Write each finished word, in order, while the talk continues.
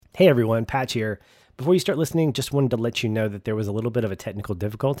Hey everyone, Patch here. Before you start listening, just wanted to let you know that there was a little bit of a technical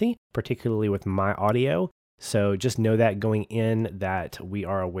difficulty, particularly with my audio. So just know that going in that we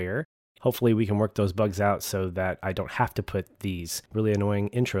are aware. Hopefully we can work those bugs out so that I don't have to put these really annoying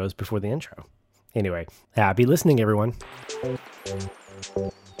intros before the intro. Anyway, happy listening, everyone.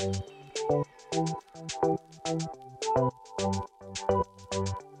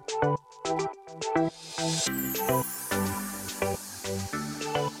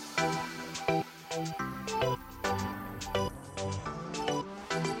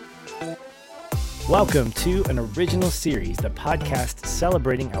 Welcome to an original series, the podcast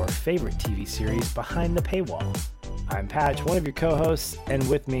celebrating our favorite TV series behind the paywall. I'm Patch, one of your co-hosts, and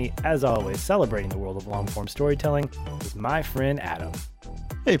with me, as always, celebrating the world of long-form storytelling, is my friend Adam.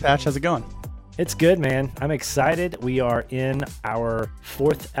 Hey Patch, how's it going? It's good, man. I'm excited. We are in our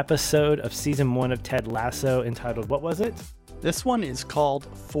 4th episode of season 1 of Ted Lasso, entitled, what was it? This one is called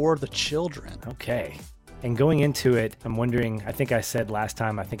For the Children. Okay. And going into it, I'm wondering, I think I said last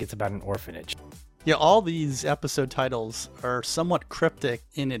time, I think it's about an orphanage. Yeah, all these episode titles are somewhat cryptic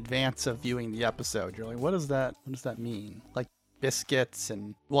in advance of viewing the episode. You're like, what does that mean? Like biscuits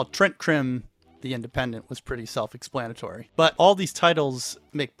and, well, Trent Krim, The Independent, was pretty self-explanatory. But all these titles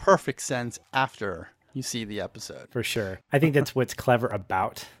make perfect sense after you see the episode. For sure. I think that's what's clever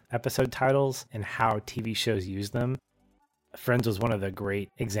about episode titles and how TV shows use them. Friends was one of the great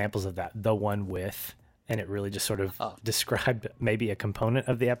examples of that, the one with, and it really just sort of described maybe a component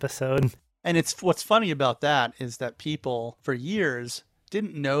of the episode. And what's funny about that is that people for years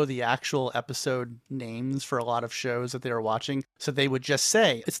didn't know the actual episode names for a lot of shows that they were watching. So they would just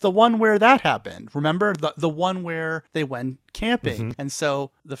say, it's the one where that happened. Remember the one where they went camping. Mm-hmm. And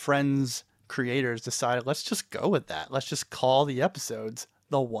so the Friends creators decided, let's just go with that. Let's just call the episodes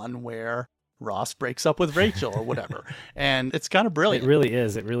the one where Ross breaks up with Rachel or whatever. And it's kind of brilliant. It really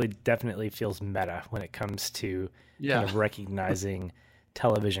is. It really definitely feels meta when it comes to kind of recognizing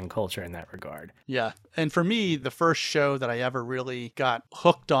television culture in that regard. Yeah. And for me, the first show that I ever really got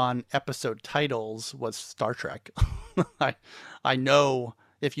hooked on episode titles was Star Trek. I know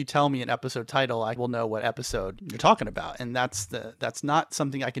if you tell me an episode title, I will know what episode you're talking about. And that's not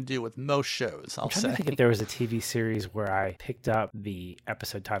something I can do with most shows, I'll say. I'm trying to think if there was a TV series where I picked up the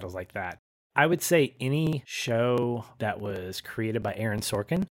episode titles like that. I would say any show that was created by Aaron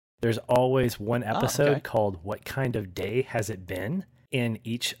Sorkin, there's always one episode called What Kind of Day Has It Been? In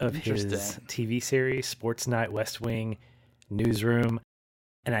each of his TV series, Sports Night, West Wing, Newsroom.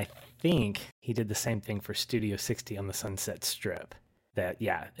 And I think he did the same thing for Studio 60 on the Sunset Strip. That,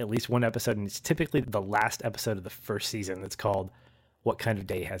 at least one episode, and it's typically the last episode of the first season that's called What Kind of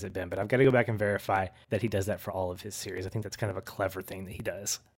Day Has It Been? But I've got to go back and verify that he does that for all of his series. I think that's kind of a clever thing that he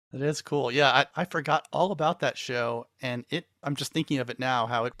does. It is cool. Yeah, I forgot all about that show, and I'm just thinking of it now,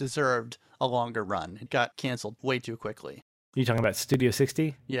 how it deserved a longer run. It got canceled way too quickly. You talking about Studio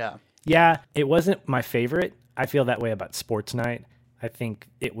 60? Yeah. Yeah, it wasn't my favorite. I feel that way about Sports Night. I think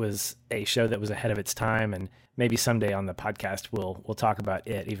it was a show that was ahead of its time, and maybe someday on the podcast we'll talk about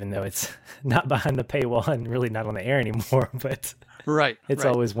it, even though it's not behind the paywall and really not on the air anymore. But it's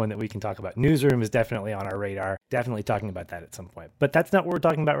always one that we can talk about. Newsroom is definitely on our radar. Definitely talking about that at some point. But that's not what we're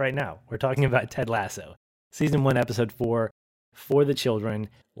talking about right now. We're talking about Ted Lasso, Season 1, Episode 4, For the Children.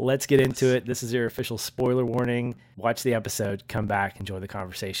 Let's get into it. This is your official spoiler warning. Watch the episode, come back, enjoy the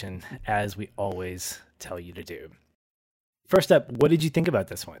conversation, as we always tell you to do. First up, what did you think about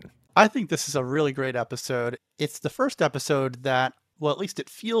this one? I think this is a really great episode. It's the first episode that, well, at least it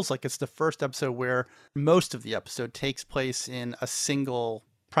feels like it's the first episode where most of the episode takes place in a single,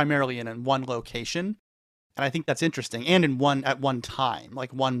 primarily in one location. And I think that's interesting. And at one time,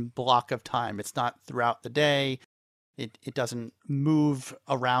 like one block of time. It's not throughout the day. It doesn't move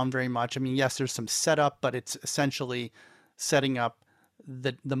around very much. I mean, yes, there's some setup, but it's essentially setting up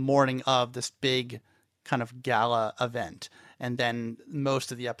the morning of this big kind of gala event. And then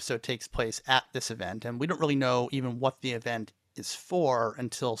most of the episode takes place at this event. And we don't really know even what the event is for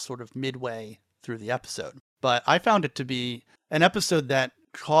until sort of midway through the episode. But I found it to be an episode that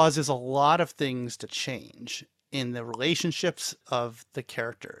causes a lot of things to change in the relationships of the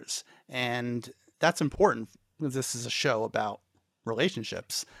characters. And that's important. This is a show about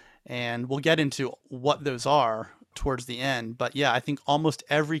relationships, and we'll get into what those are towards the end. But yeah, I think almost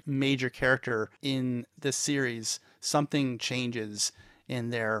every major character in this series, something changes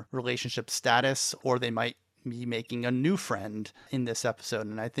in their relationship status, or they might be making a new friend in this episode.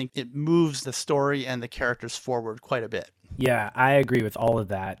 And I think it moves the story and the characters forward quite a bit. Yeah, I agree with all of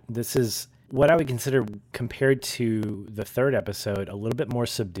that. This is what I would consider, compared to the 3rd episode, a little bit more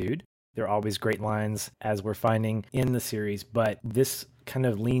subdued. There are always great lines, as we're finding in the series, but this kind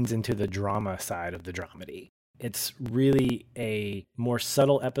of leans into the drama side of the dramedy. It's really a more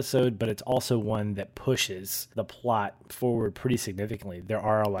subtle episode, but it's also one that pushes the plot forward pretty significantly. There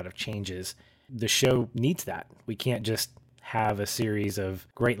are a lot of changes. The show needs that. We can't just have a series of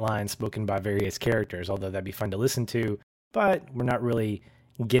great lines spoken by various characters, although that'd be fun to listen to, but we're not really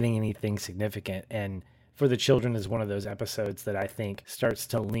getting anything significant. And For the Children is one of those episodes that I think starts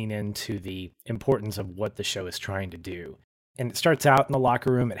to lean into the importance of what the show is trying to do. And it starts out in the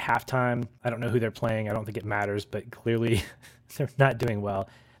locker room at halftime. I don't know who they're playing. I don't think it matters, but clearly they're not doing well.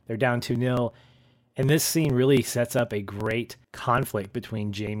 They're down 2-0. And this scene really sets up a great conflict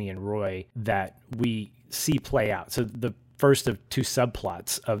between Jamie and Roy that we see play out. So the first of two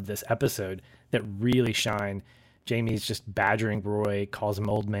subplots of this episode that really shine, Jamie's just badgering Roy, calls him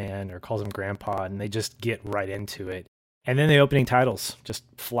old man or calls him grandpa, and they just get right into it. And then the opening titles just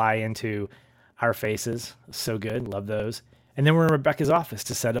fly into our faces. So good. Love those. And then we're in Rebecca's office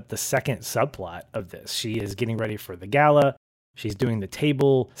to set up the second subplot of this. She is getting ready for the gala. She's doing the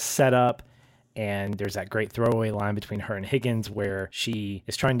table setup. And there's that great throwaway line between her and Higgins where she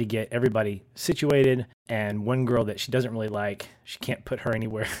is trying to get everybody situated. And one girl that she doesn't really like, she can't put her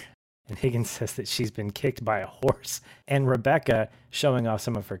anywhere. And Higgins says that she's been kicked by a horse. And Rebecca, showing off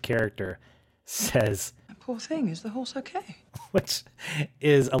some of her character, says, "Poor thing, is the horse okay?" Which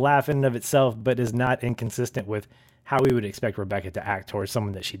is a laugh in and of itself, but is not inconsistent with how we would expect Rebecca to act towards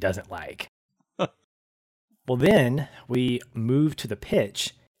someone that she doesn't like. Well, then we move to the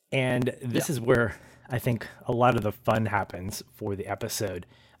pitch, and this is where I think a lot of the fun happens for the episode.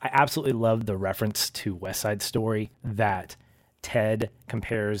 I absolutely love the reference to West Side Story that Ted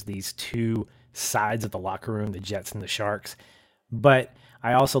compares these two sides of the locker room, the Jets and the Sharks. But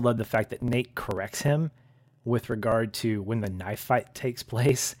I also love the fact that Nate corrects him with regard to when the knife fight takes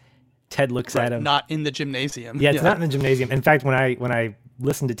place. Ted looks at him. Not in the gymnasium. Yeah, it's not in the gymnasium. In fact, when I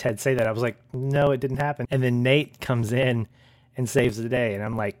listened to Ted say that, I was like, no, it didn't happen. And then Nate comes in and saves the day. And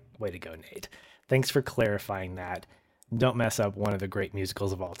I'm like, way to go, Nate. Thanks for clarifying that. Don't mess up one of the great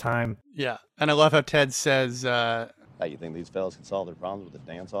musicals of all time. Yeah. And I love how Ted says, Hey, you think these fellas can solve their problems with a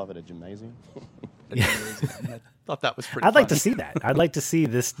dance-off at a gymnasium? I thought that was pretty I'd like to funny. see that. I'd like to see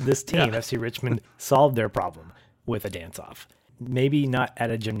this team, FC Richmond, solve their problem with a dance-off. Maybe not at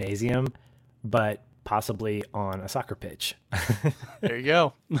a gymnasium, but possibly on a soccer pitch. There you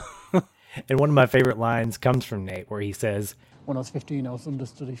go. And one of my favorite lines comes from Nate where he says, When I was 15, I was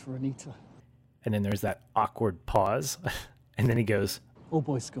understudy for Anita. and then there's that awkward pause, and then he goes, All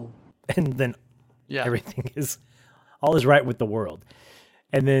boys school. and then Yeah. everything is, all is right with the world.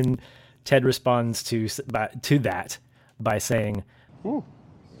 And then Ted responds to that by saying,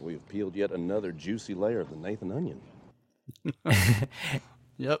 We've peeled yet another juicy layer of the Nathan onion.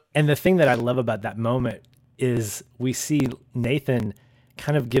 Yep. and the thing that I love about that moment is we see Nathan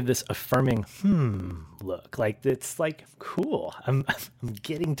kind of give this affirming look. Like, it's like, cool. I'm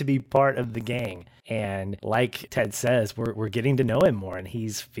getting to be part of the gang. And like Ted says, we're getting to know him more, and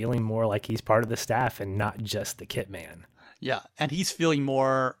he's feeling more like he's part of the staff and not just the kit man. Yeah. And he's feeling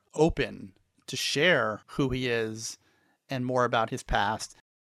more open to share who he is and more about his past.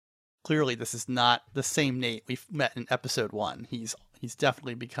 Clearly, this is not the same Nate we've met in episode 1. He's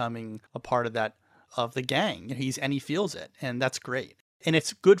definitely becoming a part of the gang. And he feels it, and that's great. And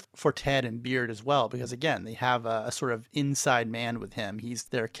it's good for Ted and Beard as well, because again, they have a sort of inside man with him. He's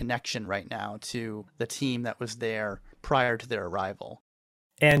their connection right now to the team that was there prior to their arrival.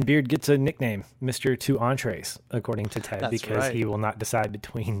 And Beard gets a nickname, Mr. Two Entrees, according to Ted, That's because right. he will not decide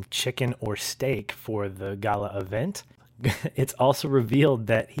between chicken or steak for the gala event. It's also revealed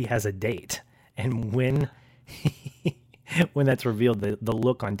that he has a date. And when that's revealed, the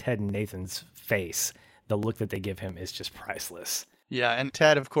look on Ted and Nathan's face, the look that they give him is just priceless. Yeah, and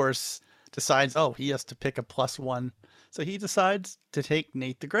Ted, of course, decides, he has to pick a +1. So he decides to take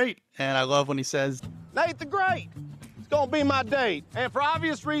Nate the Great. And I love when he says, Nate the Great! It's gonna be my date. And for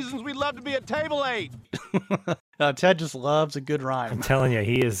obvious reasons, we'd love to be at table 8. Ted just loves a good I'm rhyme. telling you,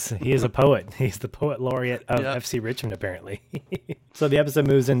 he is a poet. He's the poet laureate of Yep. FC Richmond, apparently. So the episode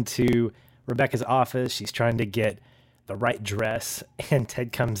moves into Rebecca's office. She's trying to get the right dress, and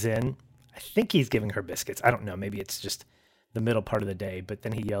Ted comes in. I think he's giving her biscuits. I don't know. Maybe it's just the middle part of the day, but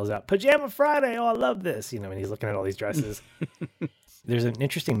then he yells out, Pajama Friday. Oh, I love this. And he's looking at all these dresses. There's an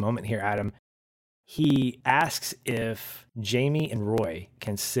interesting moment here, Adam. He asks if Jamie and Roy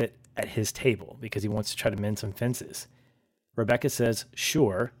can sit at his table because he wants to try to mend some fences. Rebecca says,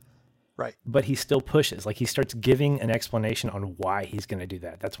 sure. Right. But he still pushes. Like, he starts giving an explanation on why he's going to do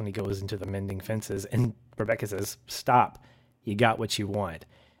that. That's when he goes into the mending fences. And Rebecca says, stop. You got what you want.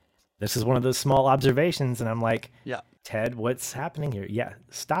 This is one of those small observations. And I'm like, Yeah. Ted, what's happening here? Yeah,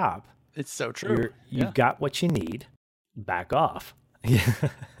 stop. It's so true. You've got what you need. Back off.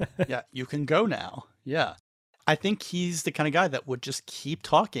 Yeah, you can go now. Yeah. I think he's the kind of guy that would just keep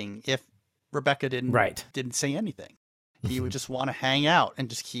talking if Rebecca didn't say anything. He would just want to hang out and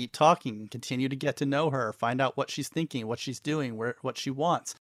just keep talking, continue to get to know her, find out what she's thinking, what she's doing, what she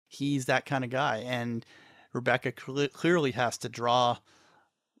wants. He's that kind of guy. And Rebecca clearly has to draw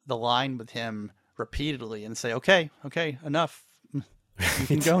the line with him repeatedly and say, okay, enough. You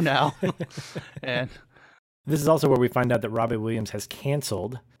can go now. And this is also where we find out that Robbie Williams has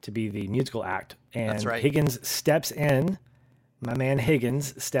canceled to be the musical act. And that's right. Higgins steps in. My man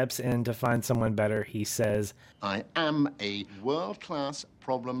Higgins steps in to find someone better. He says, I am a world-class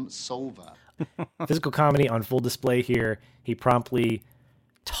problem solver. Physical comedy on full display here. He promptly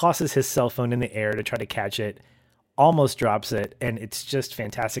tosses his cell phone in the air to try to catch it, almost drops it, and it's just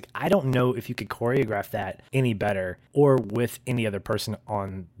fantastic. I don't know if you could choreograph that any better or with any other person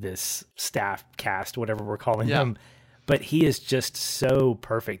on this staff, cast, whatever we're calling him. But he is just so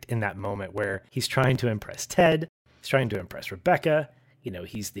perfect in that moment where he's trying to impress Ted. He's trying to impress Rebecca. You know,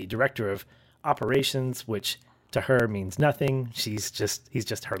 he's the director of operations, which to her means nothing. He's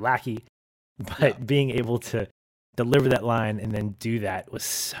just her lackey. But being able to deliver that line and then do that was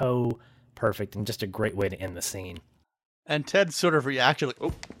so perfect and just a great way to end the scene. And Ted sort of reacted like,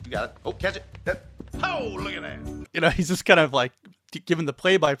 Oh, you got it. Oh, catch it. Oh, look at that. you know, he's just kind of like giving the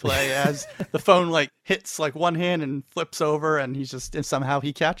play-by-play as the phone like hits like one hand and flips over, and somehow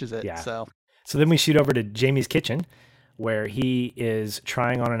he catches it. Yeah. So then we shoot over to Jamie's kitchen, where he is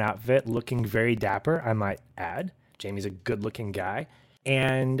trying on an outfit, looking very dapper, I might add. Jamie's a good-looking guy,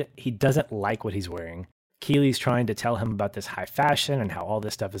 and he doesn't like what he's wearing. Keely's trying to tell him about this high fashion and how all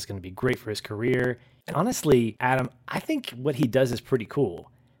this stuff is going to be great for his career. And honestly, Adam, I think what he does is pretty cool,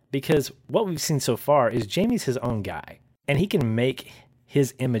 because what we've seen so far is Jamie's his own guy, and he can make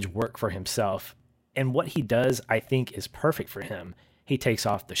his image work for himself. And what he does, I think, is perfect for him. He takes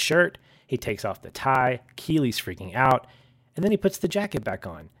off the shirt, he takes off the tie, Keely's freaking out, and then he puts the jacket back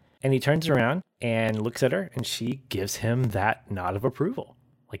on. And he turns around and looks at her, and she gives him that nod of approval.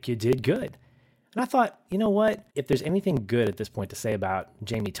 Like, you did good. And I thought, you know what? If there's anything good at this point to say about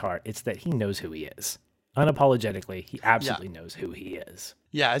Jamie Tart, it's that he knows who he is. Unapologetically, he absolutely knows who he is.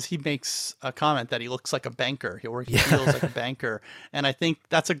 Yeah, as he makes a comment that he looks like a banker, he feels like a banker. And I think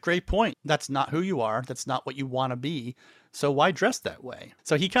that's a great point. That's not who you are. That's not what you want to be. So why dress that way?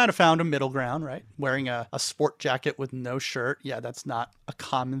 So he kind of found a middle ground, right? Wearing a sport jacket with no shirt. Yeah, that's not a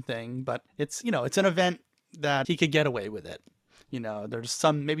common thing, but it's an event that he could get away with it. You know, there's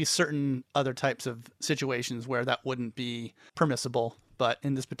maybe certain other types of situations where that wouldn't be permissible. But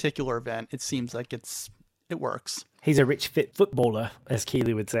in this particular event, it seems like it works. He's a rich, fit footballer, as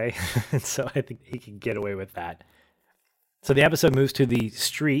Keely would say. And so I think he can get away with that. So the episode moves to the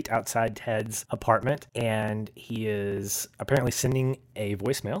street outside Ted's apartment, and he is apparently sending a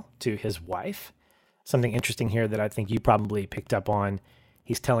voicemail to his wife. Something interesting here that I think you probably picked up on.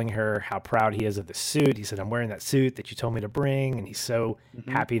 He's telling her how proud he is of the suit. He said, I'm wearing that suit that you told me to bring. And he's so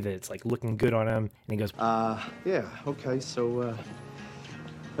happy that it's like looking good on him. And he goes, yeah, okay, so,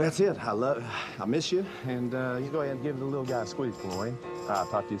 that's it. I miss you, and you go ahead and give the little guy a squeeze for me. I'll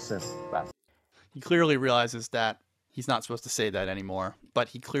talk to you soon. Bye. He clearly realizes that he's not supposed to say that anymore, but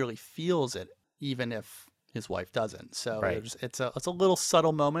he clearly feels it, even if his wife doesn't. So it's a little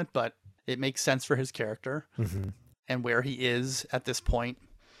subtle moment, but it makes sense for his character and where he is at this point.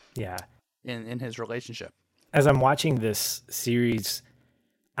 Yeah, in his relationship. As I'm watching this series,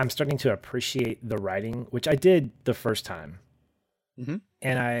 I'm starting to appreciate the writing, which I did the first time.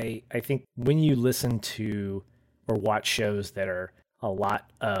 And I think when you listen to or watch shows that are a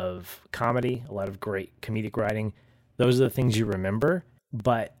lot of comedy, a lot of great comedic writing, those are the things you remember.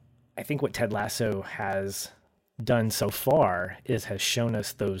 But I think what Ted Lasso has done so far has shown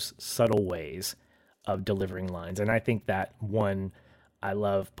us those subtle ways of delivering lines. And I think that one, I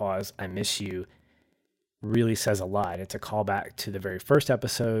love, pause, I miss you, really says a lot. It's a callback to the very first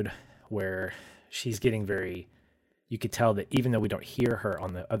episode where she's getting you could tell that even though we don't hear her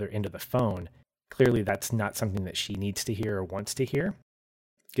on the other end of the phone, clearly that's not something that she needs to hear or wants to hear.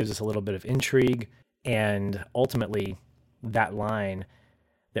 Gives us a little bit of intrigue. And ultimately, that line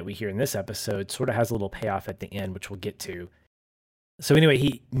that we hear in this episode sort of has a little payoff at the end, which we'll get to. So anyway,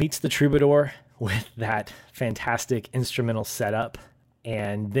 he meets the troubadour with that fantastic instrumental setup.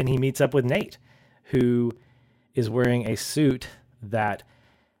 And then he meets up with Nate, who is wearing a suit that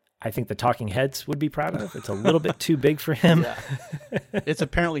I think the Talking Heads would be proud of. It's a little bit too big for him. Yeah. It's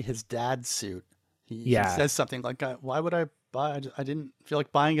apparently his dad's suit. He says something like, why would I buy? I didn't feel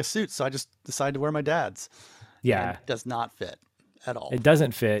like buying a suit, so I just decided to wear my dad's. Yeah. And does not fit at all. It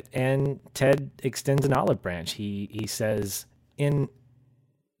doesn't fit. And Ted extends an olive branch. He says, in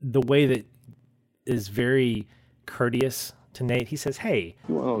the way that is very courteous to Nate, he says, hey.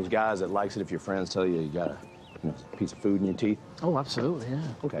 You one of those guys that likes it if your friends tell you got a piece of food in your teeth? Oh, absolutely, yeah.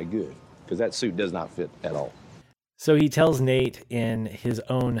 Okay, good. Because that suit does not fit at all. So he tells Nate in his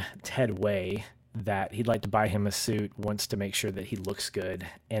own Ted way that he'd like to buy him a suit, wants to make sure that he looks good.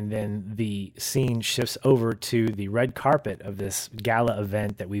 And then the scene shifts over to the red carpet of this gala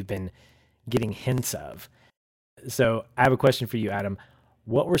event that we've been getting hints of. So I have a question for you, Adam.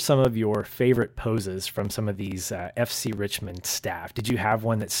 What were some of your favorite poses from some of these FC Richmond staff? Did you have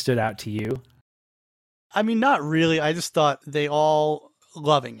one that stood out to you? I mean, not really. I just thought they all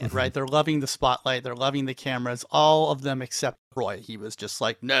loving it, right? They're loving the spotlight. They're loving the cameras. All of them except Roy. He was just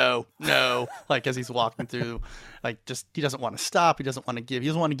like, no, like as he's walking through, like just, he doesn't want to stop. He doesn't want to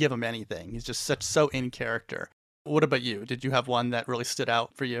give him anything. He's just so in character. What about you? Did you have one that really stood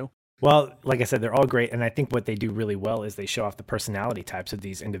out for you? Well, like I said, they're all great. And I think what they do really well is they show off the personality types of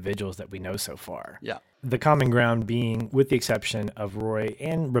these individuals that we know so far. Yeah. The common ground being, with the exception of Roy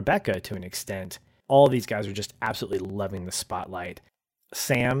and Rebecca to an extent, all these guys are just absolutely loving the spotlight.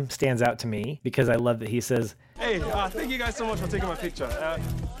 Sam stands out to me because I love that he says, Hey, thank you guys so much for taking my picture.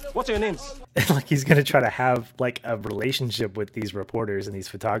 What's your names? like he's going to try to have like a relationship with these reporters and these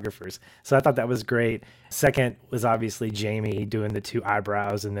photographers. So I thought that was great. Second was obviously Jamie doing the two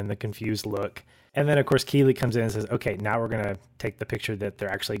eyebrows and then the confused look. And then, of course, Keely comes in and says, okay, now we're going to take the picture that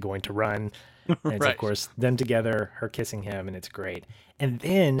they're actually going to run. And it's, Right. of course, them together, her kissing him, and it's great. And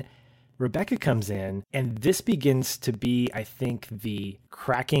then Rebecca comes in, and this begins to be, I think, the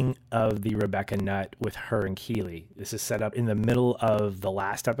cracking of the Rebecca nut with her and Keely. This is set up in the middle of the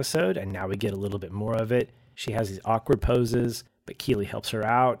last episode, and now we get a little bit more of it. She has these awkward poses, but Keely helps her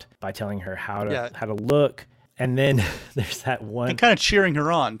out by telling her how to look. And then there's that one, And kind of cheering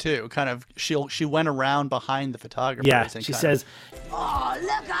her on too. Kind of, she went around behind the photographers. yeah, and she kind says, Oh,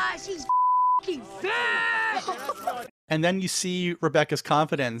 look, guys, she's f***ing fat! And then you see Rebecca's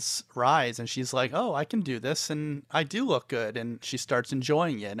confidence rise, and she's like, oh, I can do this, and I do look good, and she starts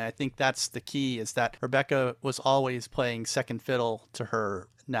enjoying it. And I think that's the key, is that Rebecca was always playing second fiddle to her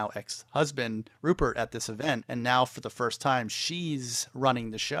now ex-husband, Rupert, at this event, and now for the first time, she's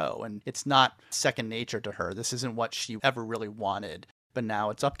running the show, and it's not second nature to her. This isn't what she ever really wanted, but now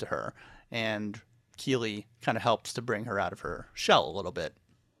it's up to her. And Keely kind of helps to bring her out of her shell a little bit.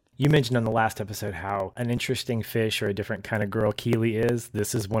 you mentioned on the last episode how an interesting fish or a different kind of girl Keely is.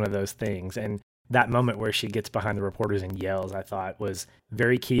 This is one of those things. And that moment where she gets behind the reporters and yells, I thought was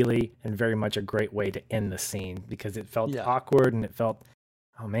very Keely and very much a great way to end the scene, because it felt awkward and it felt,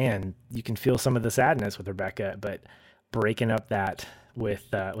 oh man, you can feel some of the sadness with Rebecca, but breaking up that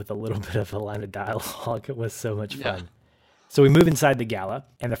with a little bit of a line of dialogue, it was so much fun. So we move inside the gala,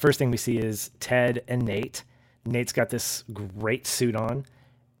 and the first thing we see is Ted and Nate. Nate's got this great suit on,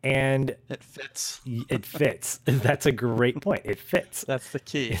 and it fits. It fits. That's a great point. It fits. That's the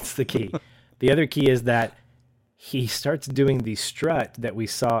key. It's the key. The other key is that he starts doing the strut that we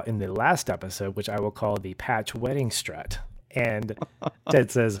saw in the last episode, which I will call the patch wedding strut. And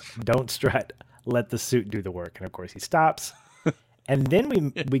Ted says, don't strut, let the suit do the work. And of course he stops. And then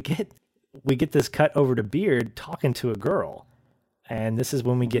we get this cut over to Beard talking to a girl. And this is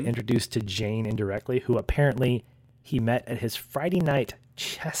when we get introduced to Jane indirectly, who apparently he met at his Friday night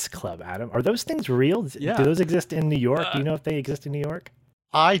chess club, Adam. Are those things real? Yeah. Do those exist in New York? Do you know if they exist in New York?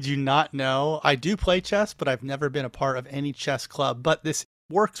 I do not know. I do play chess, but I've never been a part of any chess club. But this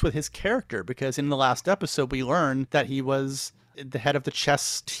works with his character, because in the last episode, we learned that he was the head of the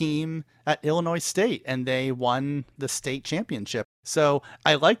chess team at Illinois State, and they won the state championship. So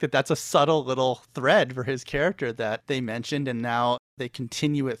I like that that's a subtle little thread for his character that they mentioned, and now they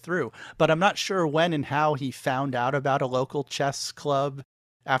continue it through. But I'm not sure when and how he found out about a local chess club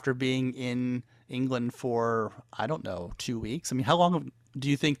after being in England for, I don't know, 2 weeks. I mean, how long do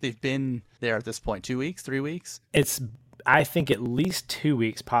you think they've been there at this point? 2 weeks, 3 weeks? It's, I think, at least 2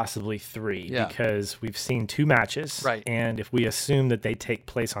 weeks, possibly 3, because we've seen 2 matches. Right. And if we assume that they take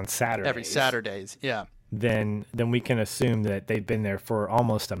place on Saturdays. Every Saturdays, yeah. Then we can assume that they've been there for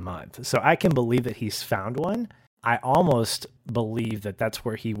almost a month. So I can believe that he's found one. I almost believe that that's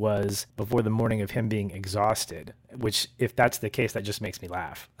where he was before the morning of him being exhausted, which, if that's the case, that just makes me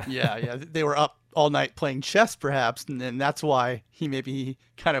laugh. Yeah. They were up all night playing chess, perhaps, and then that's why he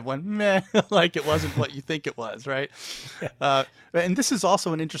kind of went meh, like it wasn't what you think it was, right? And this is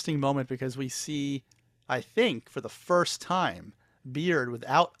also an interesting moment, because we see, I think, for the first time, beard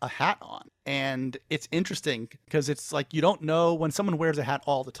without a hat on. And it's interesting because it's like you don't know when someone wears a hat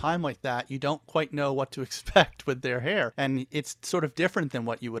all the time like that, you don't quite know what to expect with their hair. And it's sort of different than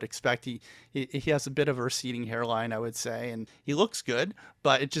what you would expect. He has a bit of a receding hairline, I would say, and he looks good,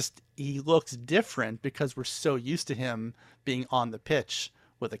 but he looks different because we're so used to him being on the pitch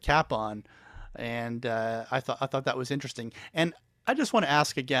with a cap on. And I thought that was interesting. And I just want to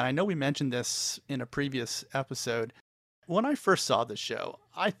ask again, I know we mentioned this in a previous episode. When I first saw this show,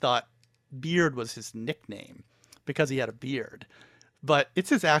 I thought Beard was his nickname because he had a beard, but it's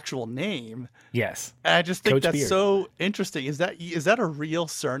his actual name. Yes. And I just think Coach that's Beard. so interesting. Is that a real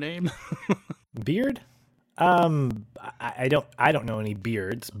surname? Beard? I don't know any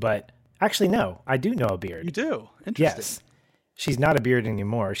Beards, but actually, no, I do know a Beard. You do? Interesting. Yes. She's not a Beard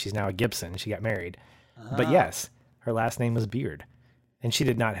anymore. She's now a Gibson. She got married. But yes, her last name was Beard. And she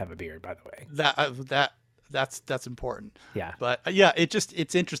did not have a beard, by the way. That's important. Yeah. But yeah,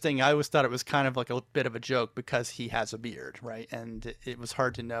 it's interesting. I always thought it was kind of like a bit of a joke because he has a beard, right? And it was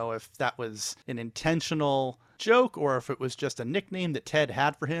hard to know if that was an intentional joke or if it was just a nickname that Ted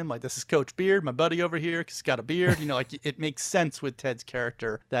had for him. Like, this is Coach Beard, my buddy over here, 'cause he's got a beard. You know, like it makes sense with Ted's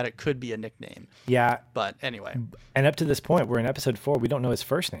character that it could be a nickname. Yeah. But anyway. And up to this point, we're in episode 4. We don't know his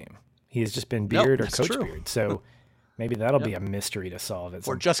first name. He has just been Beard or that's Coach true. Beard. So maybe that'll be a mystery to solve.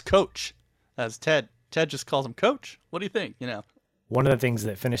 Or just Coach, as Ted just calls him Coach. What do you think? You know, one of the things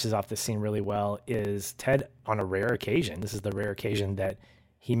that finishes off this scene really well is Ted, on a rare occasion, this is the rare occasion that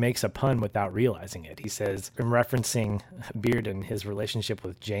he makes a pun without realizing it. He says, in referencing Beard and his relationship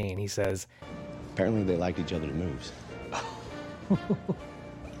with Jane, he says, Apparently they liked each other's moves.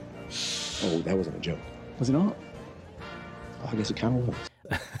 Oh, that wasn't a joke. Was it not? Oh, I guess it kind of was.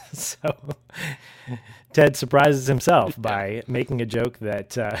 so Ted surprises himself by making a joke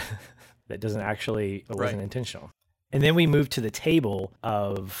that that doesn't actually, it wasn't intentional. And then we move to the table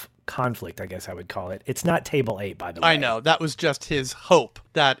of conflict, I guess I would call it. It's not table 8, by the way. I know. That was just his hope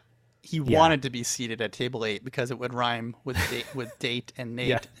that he wanted to be seated at table 8 because it would rhyme with date and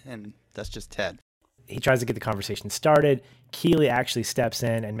Nate, and that's just Ted. He tries to get the conversation started. Keely actually steps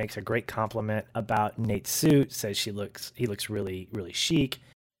in and makes a great compliment about Nate's suit, says he looks really, really chic.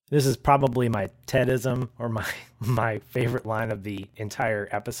 This is probably my Tedism, or my favorite line of the entire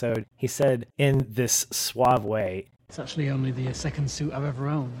episode. He said in this suave way, It's actually only the second suit I've ever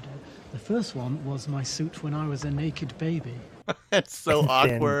owned. The first one was my suit when I was a naked baby. It's so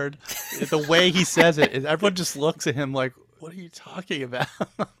awkward. The way he says it, everyone just looks at him like, what are you talking about?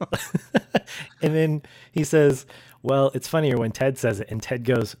 And then he says, well, it's funnier when Ted says it, and Ted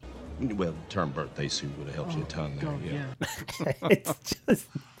goes, Well, the term birthday suit would have helped you a ton there. God, yeah. it's just,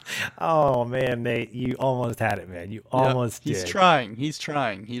 oh man, Nate, you almost had it, man. You almost did. He's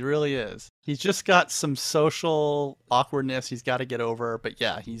trying. He really is. He's just got some social awkwardness he's got to get over, but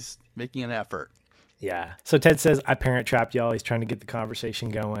yeah, he's making an effort. Yeah. So Ted says, I parent trapped y'all. He's trying to get the conversation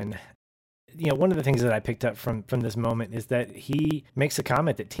going. You know, one of the things that I picked up from this moment is that he makes a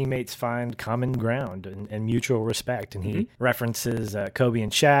comment that teammates find common ground and mutual respect. And he references Kobe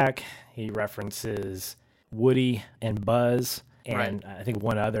and Shaq. He references Woody and Buzz. And I think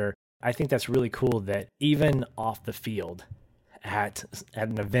one other. I think that's really cool that even off the field at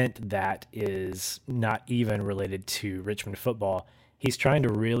an event that is not even related to Richmond football, he's trying to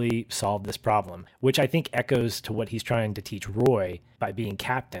really solve this problem, which I think echoes to what he's trying to teach Roy by being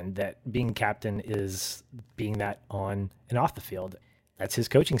captain, that being captain is being that on and off the field. That's his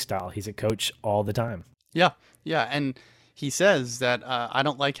coaching style. He's a coach all the time. Yeah. And he says that I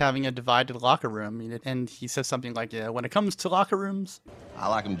don't like having a divided locker room. And he says something like, when it comes to locker rooms, I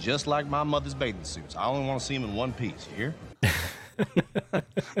like them just like my mother's bathing suits. I only want to see them in one piece, you hear?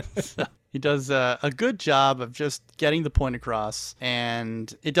 he does a good job of just getting the point across,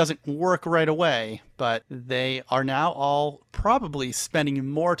 and it doesn't work right away, but they are now all probably spending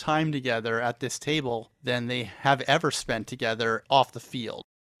more time together at this table than they have ever spent together off the field.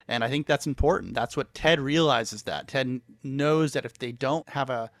 And I think that's important. That's what Ted realizes, that Ted knows that if they don't have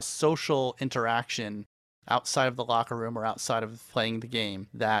a social interaction outside of the locker room or outside of playing the game,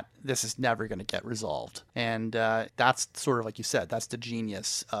 that this is never going to get resolved. And that's sort of like you said, that's the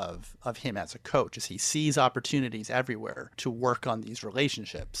genius of him as a coach, is he sees opportunities everywhere to work on these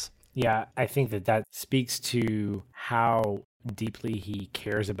relationships. Yeah, I think that speaks to how deeply he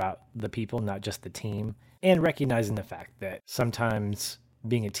cares about the people, not just the team, and recognizing the fact that sometimes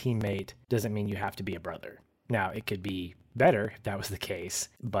being a teammate doesn't mean you have to be a brother. Now, it could be better if that was the case,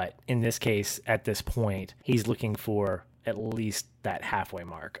 but in this case, at this point, he's looking for at least that halfway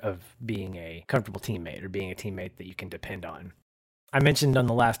mark of being a comfortable teammate or being a teammate that you can depend on. I mentioned on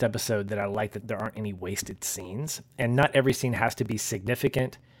the last episode that I like that there aren't any wasted scenes, and not every scene has to be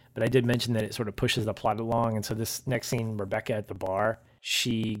significant, but I did mention that it sort of pushes the plot along. And so this next scene, Rebecca at the bar,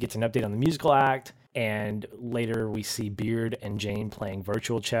 she gets an update on the musical act, and later we see Beard and Jane playing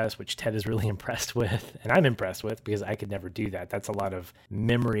virtual chess, which Ted is really impressed with, and I'm impressed with because I could never do that. That's a lot of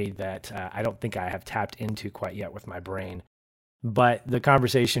memory that I don't think I have tapped into quite yet with my brain. But the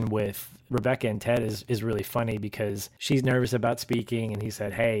conversation with Rebecca and Ted is really funny because she's nervous about speaking, and he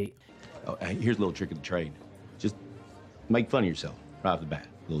said, hey, Here's a little trick of the trade. Just make fun of yourself right off the bat.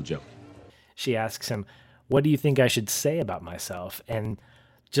 A little joke. She asks him, what do you think I should say about myself? And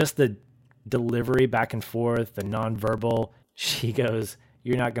just the delivery back and forth, the nonverbal, she goes,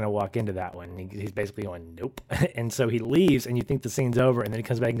 you're not going to walk into that one. He's basically going, nope. And so he leaves, and you think the scene's over, and then he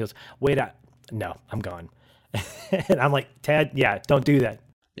comes back and goes, wait, no, I'm gone. And I'm like, Ted, yeah, don't do that.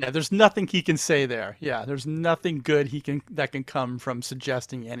 Yeah, there's nothing he can say there. Yeah, there's nothing good that can come from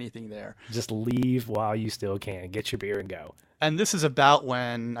suggesting anything there. Just leave while you still can. Get your beer and go. And this is about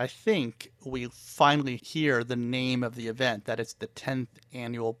when I think we finally hear the name of the event, that it's the 10th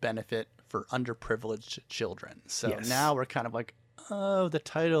annual benefit for underprivileged children. So Yes. now we're kind of like, oh, the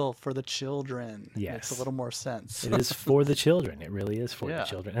title for the children. Yes. Makes a little more sense. It is for the children. It really is for the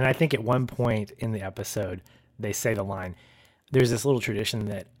children. And I think at one point in the episode, they say the line. There's this little tradition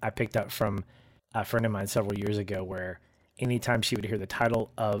that I picked up from a friend of mine several years ago where anytime she would hear the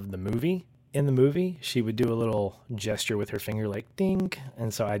title of the movie, in the movie, she would do a little gesture with her finger like ding.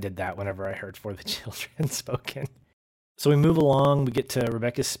 And so I did that whenever I heard For the Children spoken. So we move along. We get to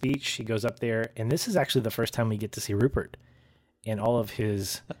Rebecca's speech. She goes up there. And this is actually the first time we get to see Rupert in all of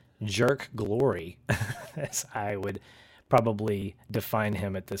his jerk glory, as I would probably define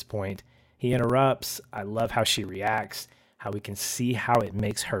him at this point. He interrupts. I love how she reacts, how we can see how it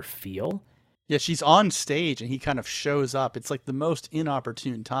makes her feel. Yeah, she's on stage and he kind of shows up. It's like the most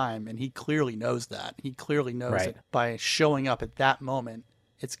inopportune time, and he clearly knows that. He clearly knows Right. that by showing up at that moment,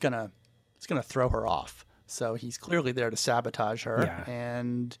 it's gonna throw her off. So he's clearly there to sabotage her, Yeah.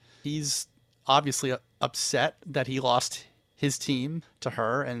 and he's obviously upset that he lost his team to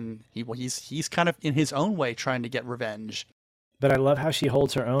her, and he's kind of in his own way trying to get revenge. But I love how she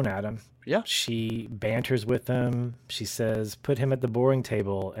holds her own, Adam. Yeah. She banters with him. She says, put him at the boring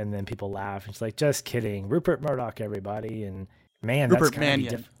table. And then people laugh. And she's like, just kidding. Rupert Murdoch, everybody. And man, Rupert that's kind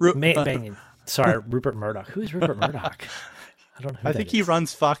Mannion. of Mannion. Sorry, Rupert Murdoch. Who is Rupert Murdoch? I don't know who I that think he is.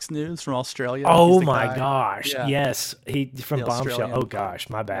 runs Fox News from Australia. Oh He's the my guy. gosh. Yeah. Yes. He from The Bombshell. Australian. Oh gosh,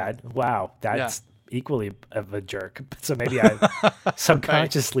 my bad. Wow. That's equally of a jerk. So maybe I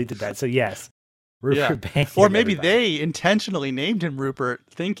subconsciously did that. So yes. Rupert Mannion, Or maybe everybody. they intentionally named him Rupert,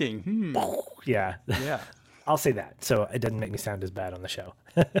 thinking, Yeah. yeah. I'll say that, so it doesn't make me sound as bad on the show.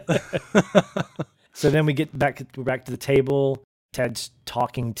 So then we're back to the table. Ted's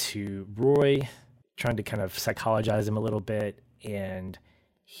talking to Roy, trying to kind of psychologize him a little bit, and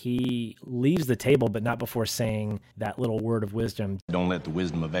he leaves the table, but not before saying that little word of wisdom. Don't let the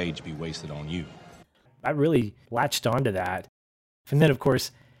wisdom of age be wasted on you. I really latched onto that. And then, of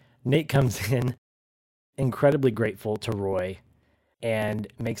course, Nate comes in, incredibly grateful to Roy, and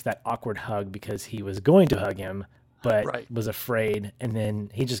makes that awkward hug because he was going to hug him, but Right. was afraid, and then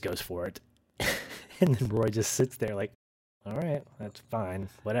he just goes for it. And then Roy just sits there like, all right, that's fine,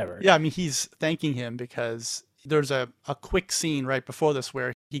 whatever. Yeah, I mean, he's thanking him because there's a quick scene right before this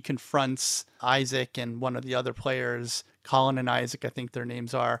where he confronts Isaac and one of the other players, Colin and Isaac, I think their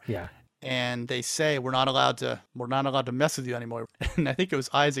names are. Yeah. And they say, we're not allowed to mess with you anymore. And I think it was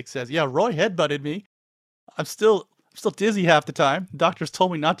Isaac says, yeah, Roy headbutted me. I'm still dizzy half the time. Doctors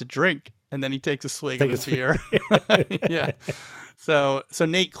told me not to drink. And then he takes a swig of his beer. Yeah. So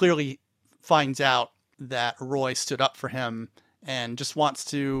Nate clearly finds out that Roy stood up for him and just wants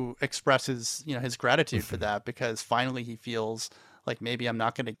to express his gratitude for that, because finally he feels like maybe I'm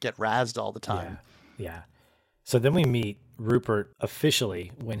not going to get razzed all the time. Yeah. So then we meet Rupert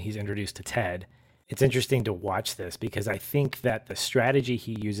officially when he's introduced to Ted. It's interesting to watch this because I think that the strategy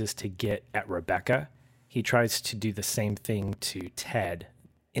he uses to get at Rebecca, he tries to do the same thing to Ted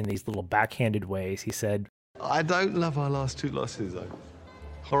in these little backhanded ways. He said, I don't love our last two losses, though.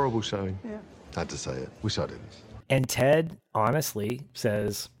 Horrible showing. Yeah. Had to say it. Wish I didn't. and Ted honestly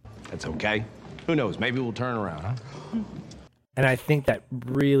says, That's okay. Who knows? Maybe we'll turn around, huh? And I think that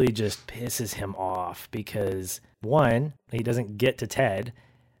really just pisses him off because, one, he doesn't get to Ted,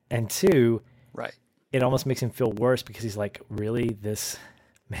 and two, right, it almost makes him feel worse because he's like, really, this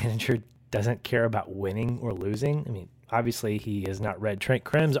manager doesn't care about winning or losing? I mean, obviously he has not read Trent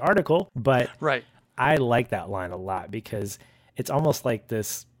Krim's article, but right. I like that line a lot because it's almost like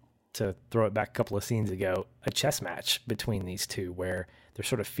this to throw it back a couple of scenes ago, a chess match between these two where they're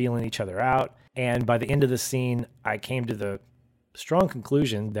sort of feeling each other out. And by the end of the scene, I came to the strong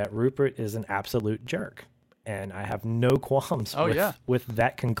conclusion that Rupert is an absolute jerk. And I have no qualms with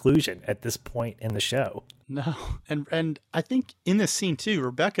that conclusion at this point in the show. No. And I think in this scene too,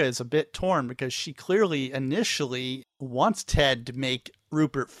 Rebecca is a bit torn because she clearly initially wants Ted to make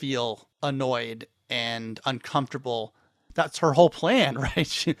Rupert feel annoyed and uncomfortable. That's her whole plan,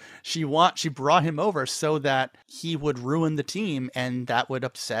 right? She brought him over so that he would ruin the team and that would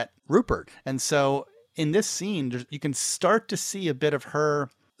upset Rupert. And so in this scene, you can start to see a bit of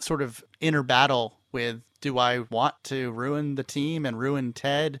her sort of inner battle with, do I want to ruin the team and ruin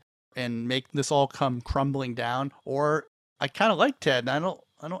Ted and make this all come crumbling down? Or I kind of like Ted.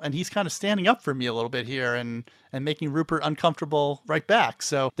 And he's kind of standing up for me a little bit here and making Rupert uncomfortable right back.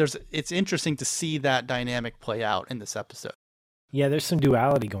 So it's interesting to see that dynamic play out in this episode. Yeah, there's some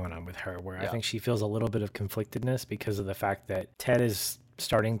duality going on with her where I think she feels a little bit of conflictedness because of the fact that Ted is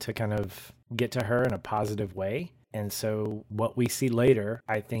starting to kind of get to her in a positive way. And so what we see later,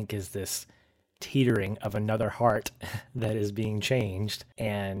 I think, is this teetering of another heart that is being changed.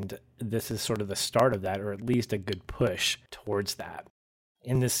 And this is sort of the start of that, or at least a good push towards that.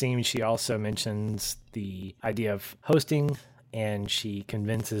 In this scene, she also mentions the idea of hosting, and she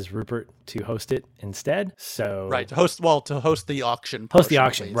convinces Rupert to host it instead. So to host the auction. Host the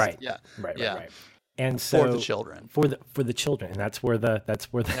auction, right? Yeah, right. And so for the children, for the children, and that's where the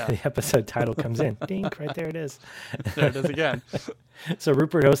episode title comes in. Dink, right there it is. There it is again. So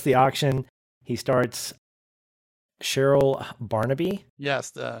Rupert hosts the auction. He starts Cheryl Barnaby.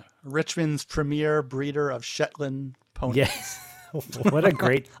 Yes, the Richmond's premier breeder of Shetland ponies. Yes. What a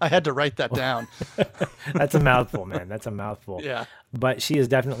great... I had to write that down. That's a mouthful, man. That's a mouthful. Yeah. But she is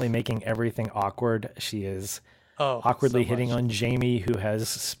definitely making everything awkward. She is awkwardly hitting on Jamie, who has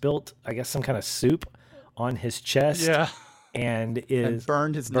spilt, I guess, some kind of soup on his chest. Yeah. And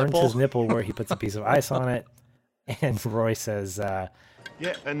burned his nipple where he puts a piece of ice on it. And Roy says...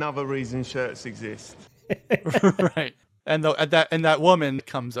 Yet another reason shirts exist. Right. And that woman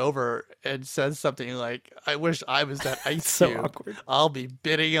comes over and says something like, "I wish I was that ice so cube. Awkward. I'll be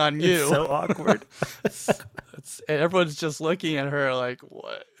bidding on you." It's so awkward. And everyone's just looking at her like,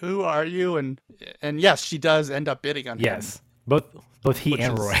 "What? Who are you?" And yes, she does end up bidding on him. Yes, both he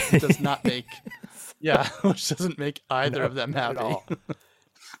and Roy. Does not make, which doesn't make either of them happy at all.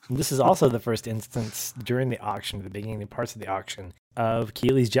 This is also the first instance during the auction, the beginning parts of the auction, of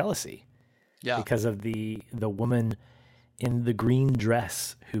Keely's jealousy. Yeah, because of the woman in the green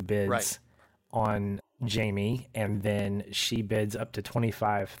dress who bids on Jamie, and then she bids up to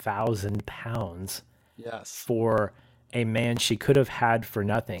 £25,000 for a man she could have had for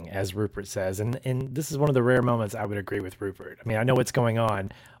nothing, as Rupert says. And this is one of the rare moments I would agree with Rupert. I mean, I know what's going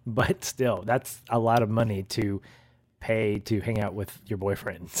on, but still, that's a lot of money to pay to hang out with your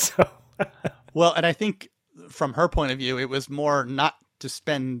boyfriend. So, well, and I think from her point of view, it was more not to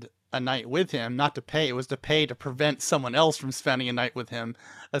spend a night with him, not to pay. It was to pay to prevent someone else from spending a night with him,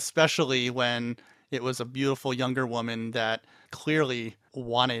 especially when it was a beautiful younger woman that clearly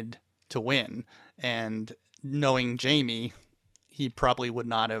wanted to win. And knowing Jamie, he probably would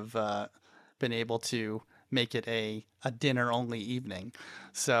not have been able to make it a dinner-only evening.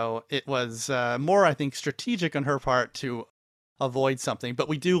 So it was more, I think, strategic on her part to avoid something. But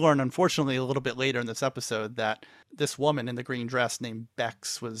we do learn, unfortunately, a little bit later in this episode that this woman in the green dress named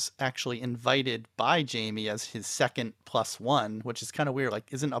Bex was actually invited by Jamie as his second +1, which is kind of weird.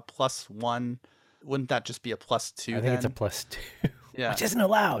 Like, isn't a +1, wouldn't that just be a +2? I think it's a +2. Yeah. Which isn't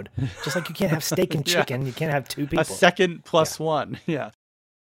allowed. Just like you can't have steak and chicken, you can't have two people. A second +1, yeah.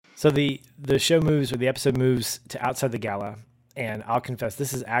 So the show moves, or the episode moves to outside the gala, and I'll confess,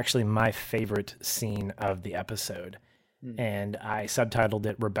 this is actually my favorite scene of the episode. And I subtitled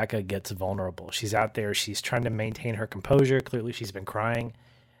it, Rebecca Gets Vulnerable. She's out there. She's trying to maintain her composure. Clearly, she's been crying.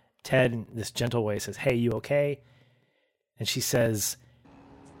 Ted, in this gentle way, says, "Hey, you okay?" And she says,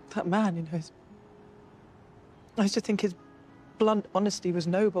 "That man, I used to think his blunt honesty was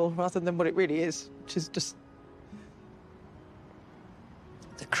noble rather than what it really is, which is just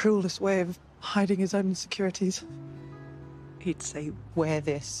the cruelest way of hiding his own insecurities. He'd say, wear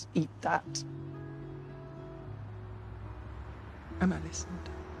this, eat that. And I listened.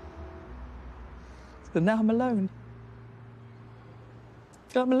 But now I'm alone.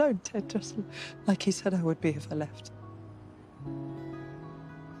 I'm alone, Ted, just like he said I would be if I left.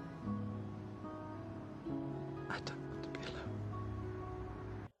 I don't want to be alone."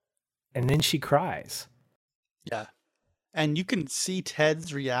 And then she cries. Yeah. And you can see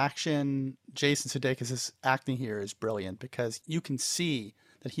Ted's reaction. Jason Sudeikis' acting here is brilliant because you can see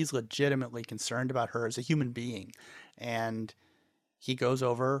that he's legitimately concerned about her as a human being. And he goes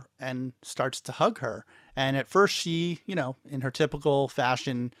over and starts to hug her. And at first she, in her typical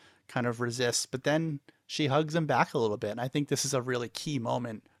fashion, kind of resists, but then she hugs him back a little bit. And I think this is a really key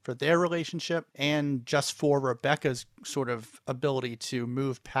moment for their relationship and just for Rebecca's sort of ability to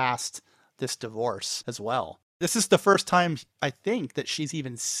move past this divorce as well. This is the first time, I think, that she's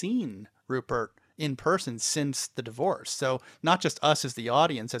even seen Rupert in person since the divorce. So not just us as the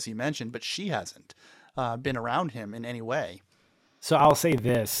audience, as you mentioned, but she hasn't been around him in any way. So I'll say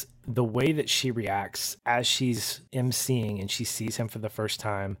this, the way that she reacts as she's emceeing and she sees him for the first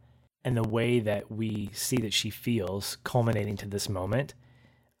time, and the way that we see that she feels culminating to this moment,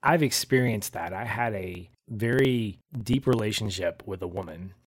 I've experienced that. I had a very deep relationship with a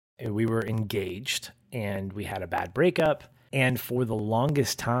woman. We were engaged and we had a bad breakup. And for the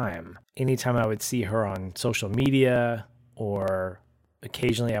longest time, anytime I would see her on social media or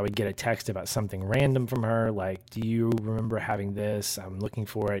occasionally I would get a text about something random from her, like, do you remember having this? I'm looking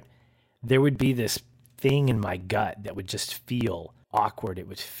for it. There would be this thing in my gut that would just feel awkward. It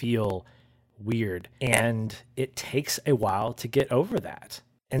would feel weird. And it takes a while to get over that.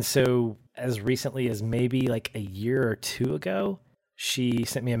 And so as recently as maybe like a year or two ago, she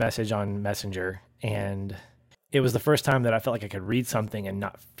sent me a message on Messenger, and it was the first time that I felt like I could read something and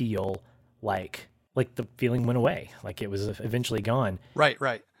not feel like the feeling went away, like it was eventually gone.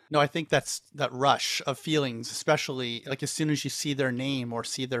 Right. No, I think that's that rush of feelings, especially like as soon as you see their name or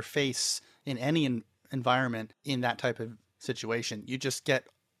see their face in any environment in that type of situation, you just get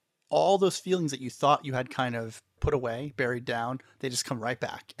all those feelings that you thought you had kind of put away, buried down, they just come right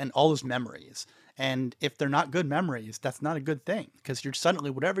back. And all those memories. And if they're not good memories, that's not a good thing, because you're suddenly,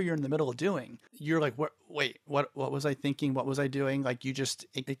 whatever you're in the middle of doing, you're like, what was I thinking? What was I doing? Like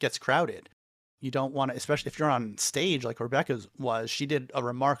it gets crowded. You don't want to, especially if you're on stage like Rebecca was. She did a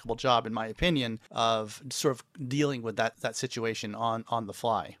remarkable job, in my opinion, of sort of dealing with that situation on the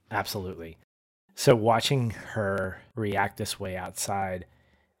fly. Absolutely. So watching her react this way outside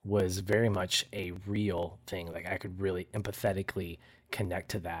was very much a real thing. Like I could really empathetically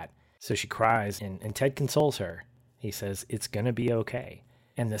connect to that. So she cries and Ted consoles her. He says, it's going to be okay.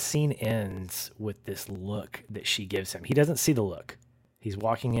 And the scene ends with this look that she gives him. He doesn't see the look. He's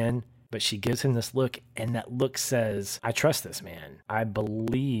walking in, but she gives him this look, and that look says, I trust this man. I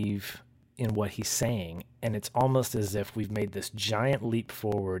believe in what he's saying. And it's almost as if we've made this giant leap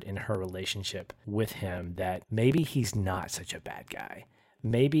forward in her relationship with him, that maybe he's not such a bad guy.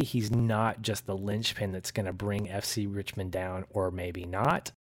 Maybe he's not just the linchpin that's going to bring FC Richmond down, or maybe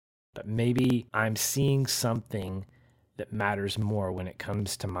not. But maybe I'm seeing something that matters more when it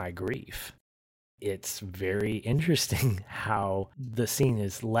comes to my grief. It's very interesting how the scene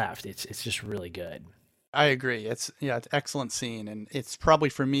is left. It's just really good. I agree. It's an excellent scene. And it's probably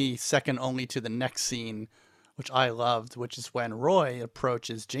for me second only to the next scene, which I loved, which is when Roy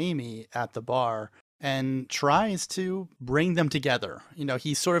approaches Jamie at the bar and tries to bring them together.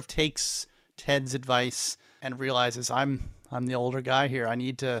 He sort of takes Ted's advice and realizes I'm the older guy here. I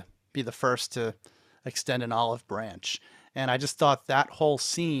need to be the first to extend an olive branch. And I just thought that whole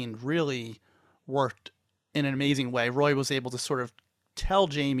scene really worked in an amazing way. Roy was able to sort of tell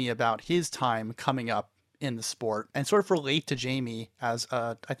Jamie about his time coming up in the sport and sort of relate to Jamie as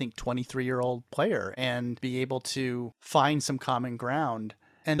a, I think, 23-year-old player and be able to find some common ground.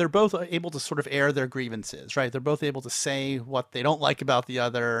 And they're both able to sort of air their grievances, right? They're both able to say what they don't like about the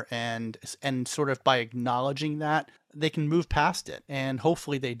other, and sort of by acknowledging that, they can move past it, and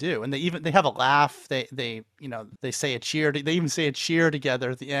hopefully they do. And they have a laugh. They say a cheer. They even say a cheer together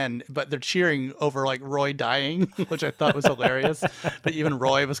at the end, but they're cheering over like Roy dying, which I thought was hilarious. But even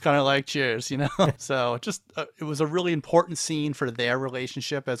Roy was kind of like, cheers, So just it was a really important scene for their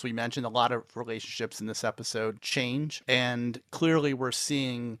relationship. As we mentioned, a lot of relationships in this episode change, and clearly we're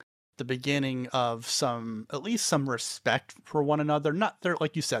seeing the beginning of at least some respect for one another. They're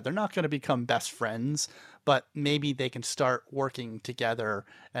like you said, they're not going to become best friends, but maybe they can start working together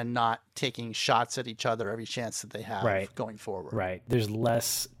and not taking shots at each other every chance that they have going forward. Right. There's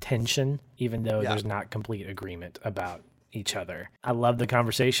less tension, even though there's not complete agreement about each other. I love the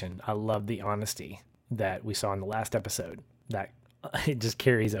conversation. I love the honesty that we saw in the last episode. That it just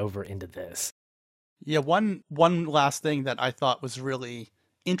carries over into this. Yeah. One last thing that I thought was really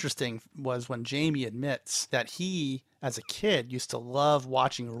interesting was when Jamie admits that he, as a kid, used to love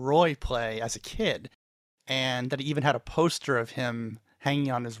watching Roy play as a kid, and that he even had a poster of him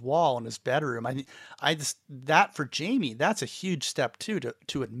hanging on his wall in his bedroom. That for Jamie, that's a huge step too,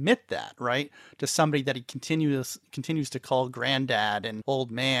 to admit that, right? To somebody that he continues to call granddad and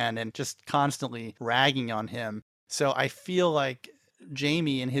old man and just constantly ragging on him. So I feel like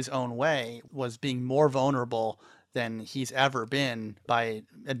Jamie, in his own way, was being more vulnerable than he's ever been by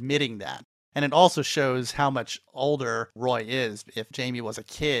admitting that. And it also shows how much older Roy is. If Jamie was a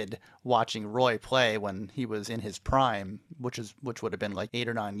kid watching Roy play when he was in his prime, which would have been like 8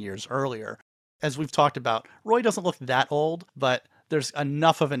 or 9 years earlier. As we've talked about, Roy doesn't look that old, but there's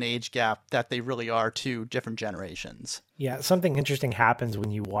enough of an age gap that they really are two different generations. Yeah, something interesting happens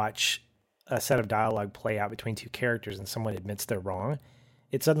when you watch a set of dialogue play out between two characters and someone admits they're wrong.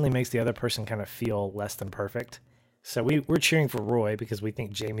 It suddenly makes the other person kind of feel less than perfect. So we're cheering for Roy because we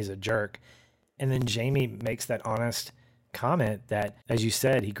think Jamie's a jerk. And then Jamie makes that honest comment that, as you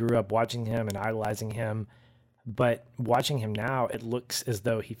said, he grew up watching him and idolizing him. But watching him now, it looks as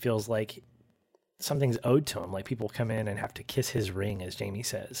though he feels like something's owed to him. Like people come in and have to kiss his ring, as Jamie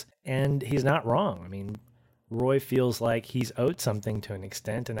says. And he's not wrong. I mean, Roy feels like he's owed something to an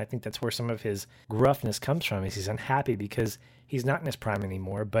extent. And I think that's where some of his gruffness comes from, is he's unhappy because he's not in his prime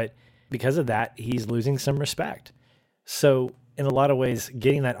anymore. But because of that, he's losing some respect. So in a lot of ways,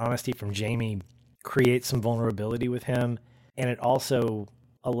 getting that honesty from Jamie creates some vulnerability with him. And it also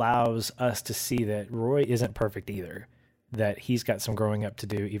allows us to see that Roy isn't perfect either, that he's got some growing up to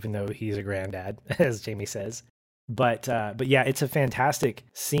do, even though he's a granddad, as Jamie says. But yeah, it's a fantastic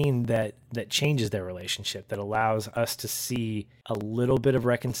scene that changes their relationship, that allows us to see a little bit of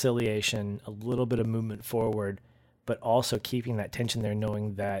reconciliation, a little bit of movement forward, but also keeping that tension there,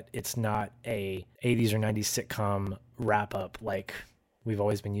 knowing that it's not a 80s or 90s sitcom wrap up like we've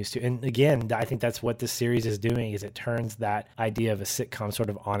always been used to. And again, I think that's what this series is doing, is it turns that idea of a sitcom sort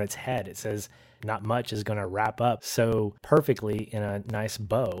of on its head. It says not much is going to wrap up so perfectly in a nice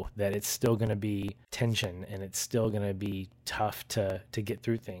bow that it's still going to be tension and it's still going to be tough to get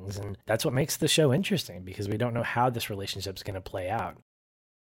through things. And that's what makes the show interesting, because we don't know how this relationship is going to play out.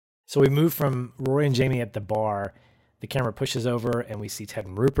 So we move from Roy and Jamie at the bar. The camera pushes over and we see Ted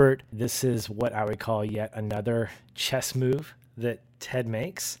and Rupert. This is what I would call yet another chess move that Ted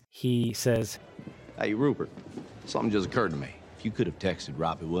makes. He says, "Hey, Rupert, something just occurred to me. If you could have texted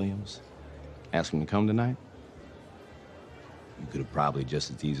Robbie Williams, asked him to come tonight, you could have probably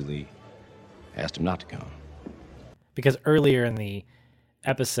just as easily asked him not to come." Because earlier in the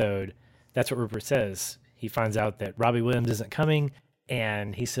episode, that's what Rupert says. He finds out that Robbie Williams isn't coming,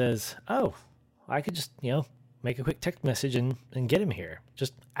 and he says, oh, I could just, make a quick text message and get him here.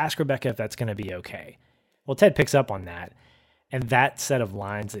 Just ask Rebecca if that's going to be okay. Well, Ted picks up on that. And that set of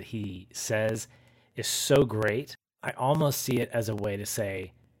lines that he says is so great. I almost see it as a way to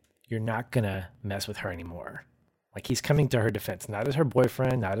say, you're not going to mess with her anymore. Like, he's coming to her defense, not as her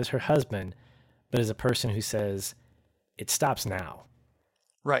boyfriend, not as her husband, but as a person who says, it stops now.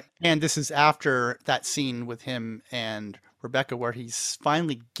 Right. And this is after that scene with him and Rebecca where he's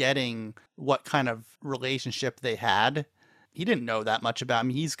finally getting what kind of relationship they had. He didn't know that much about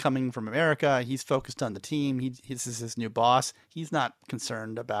him. He's coming from America. He's focused on the team. This is his new boss. He's not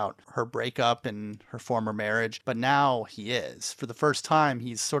concerned about her breakup and her former marriage, but now he is. For the first time,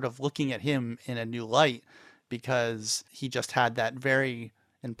 he's sort of looking at him in a new light because he just had that very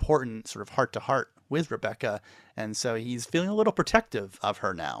important sort of heart-to-heart with Rebecca. And so he's feeling a little protective of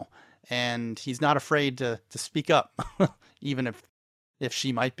her now. And he's not afraid to speak up, even if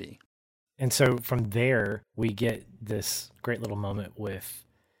she might be. And so from there, we get this great little moment with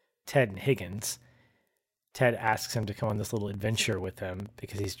Ted and Higgins. Ted asks him to come on this little adventure with him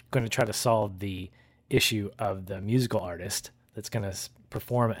because he's going to try to solve the issue of the musical artist that's going to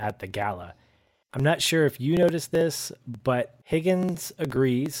perform at the gala. I'm not sure if you noticed this, but Higgins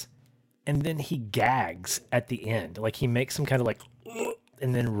agrees, and then he gags at the end. Like, he makes some kind of like,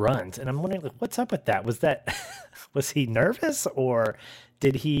 and then runs. And I'm wondering, like, what's up with that? Was he nervous, or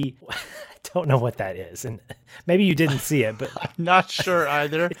did he? I don't know what that is. And maybe you didn't see it, but I'm not sure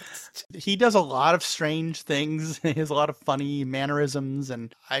either. He does a lot of strange things. He has a lot of funny mannerisms,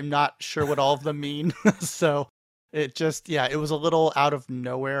 and I'm not sure what all of them mean. So it just, it was a little out of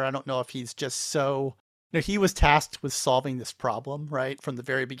nowhere. I don't know if he's just so... he was tasked with solving this problem, right, from the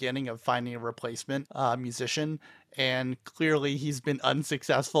very beginning of finding a replacement musician, and clearly he's been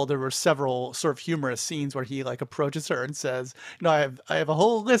unsuccessful. There were several sort of humorous scenes where he like approaches her and says, I have a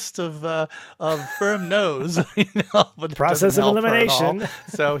whole list of firm no's, but process of elimination.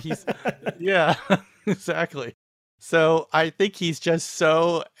 So he's, exactly. So I think he's just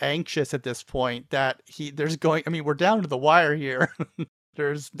so anxious at this point that we're down to the wire here.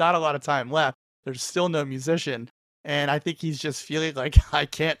 There's not a lot of time left. There's still no musician. And I think he's just feeling like, I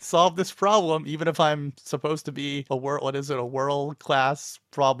can't solve this problem, even if I'm supposed to be a world-class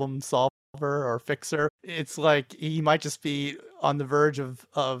problem solver or fixer. It's like he might just be on the verge of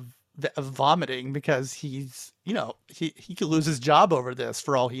vomiting because he's, he could lose his job over this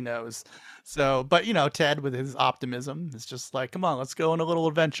for all he knows. So, but Ted with his optimism is just like, come on, let's go on a little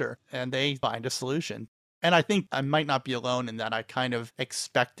adventure. And they find a solution. And I think I might not be alone in that I kind of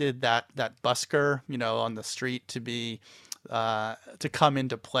expected that busker, on the street to be, to come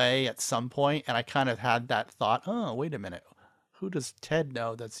into play at some point. And I kind of had that thought, oh, wait a minute. Who does Ted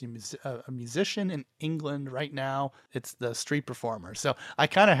know that's a musician in England right now? It's the street performer. So I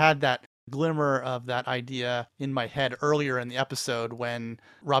kind of had that glimmer of that idea in my head earlier in the episode when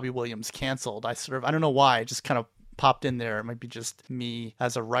Robbie Williams canceled. I don't know why, it just kind of popped in there. It might be just me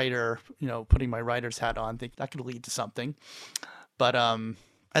as a writer, putting my writer's hat on, think that could lead to something. But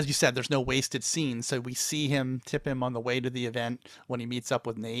as you said, there's no wasted scenes. So we see him tip him on the way to the event when he meets up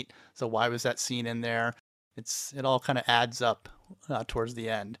with Nate. So why was that scene in there? It all kind of adds up towards the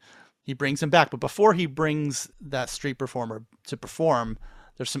end. He brings him back, but before he brings that street performer to perform,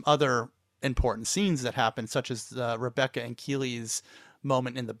 there's some other important scenes that happen, such as Rebecca and Keely's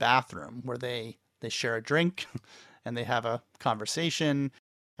moment in the bathroom where they share a drink and they have a conversation.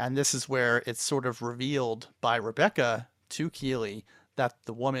 And this is where it's sort of revealed by Rebecca to Keely that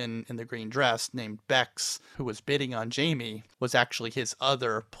the woman in the green dress named Bex, who was bidding on Jamie, was actually his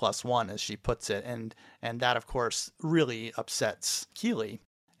other +1, as she puts it. And that, of course, really upsets Keely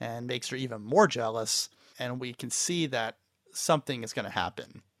and makes her even more jealous. And we can see that something is going to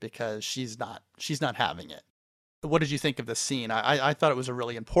happen because she's not having it. What did you think of the scene? I thought it was a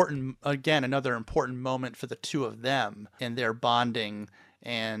really important, again, another important moment for the two of them in their bonding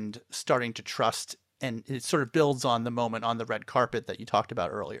and starting to trust. And it sort of builds on the moment on the red carpet that you talked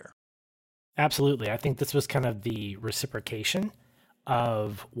about earlier. Absolutely. I think this was kind of the reciprocation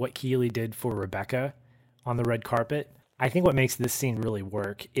of what Keely did for Rebecca on the red carpet. I think what makes this scene really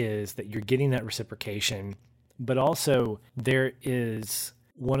work is that you're getting that reciprocation, but also there is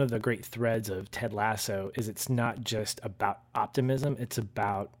one of the great threads of Ted Lasso is it's not just about optimism, it's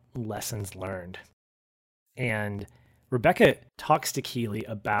about lessons learned. And Rebecca talks to Keely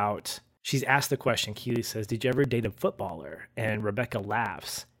about... She's asked the question. Keely says, "Did you ever date a footballer?" And Rebecca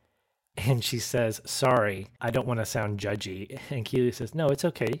laughs. And she says, "Sorry, I don't want to sound judgy." And Keely says, "No, it's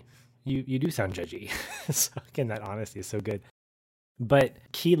okay. You do sound judgy." So again, that honesty is so good. But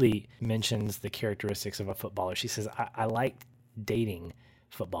Keely mentions the characteristics of a footballer. She says, I like dating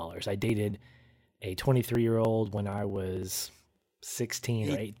footballers. I dated a 23-year-old when I was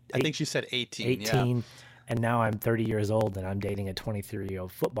 16 or 8. I think she said 18. 18. Yeah. And now I'm 30 years old and I'm dating a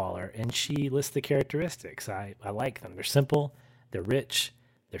 23-year-old footballer. And she lists the characteristics. I like them. They're simple, they're rich,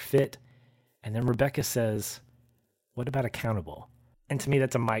 they're fit. And then Rebecca says, "What about accountable?" And to me,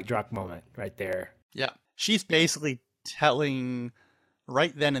 that's a mic drop moment right there. Yeah. She's basically telling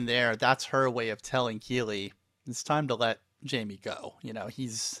right then and there, that's her way of telling Keely, it's time to let Jamie go.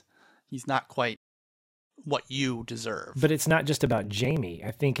 He's not quite what you deserve. But it's not just about Jamie.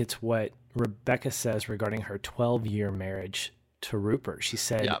 I think it's what Rebecca says regarding her 12-year marriage to Rupert. She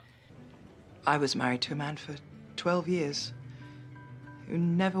said, Yep. I was married to a man for 12 years who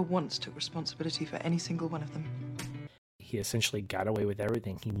never once took responsibility for any single one of them. He essentially got away with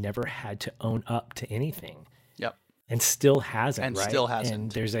everything. He never had to own up to anything. Yep. And still hasn't, and right? Still hasn't.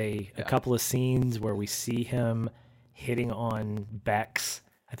 And there's a couple of scenes where we see him hitting on Bex.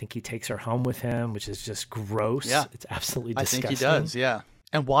 I think he takes her home with him, which is just gross. Yeah. It's absolutely disgusting. I think he does, yeah.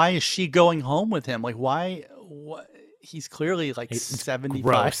 And why is she going home with him? Like, why? What? He's clearly like 75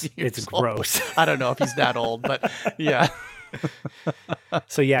 gross. years It's old. gross. I don't know if he's that old, but yeah.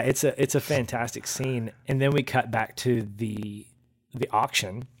 So yeah, it's a fantastic scene. And then we cut back to the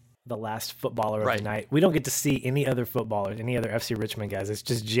auction, the last footballer of the night. We don't get to see any other footballers, any other FC Richmond guys. It's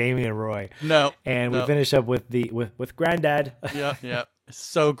just Jamie and Roy. No. And we finish up with with Granddad. Yeah.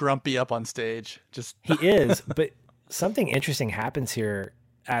 So grumpy up on stage. Just he is, but something interesting happens here,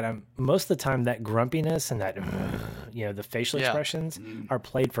 Adam. Most of the time that grumpiness and that the facial expressions are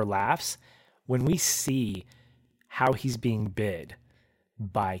played for laughs. When we see how he's being bid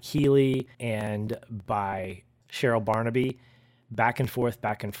by Keely and by Cheryl Barnaby, back and forth,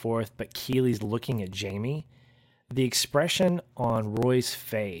 but Keely's looking at Jamie, the expression on Roy's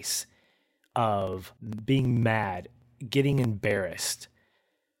face of being mad, getting embarrassed,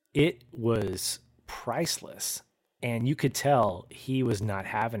 it was priceless. And you could tell he was not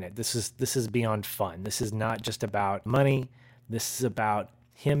having it. This is beyond fun. This is not just about money. This is about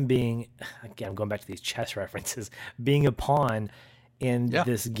him being, again, I'm going back to these chess references, being a pawn in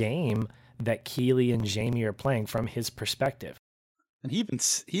this game that Keely and Jamie are playing from his perspective. And he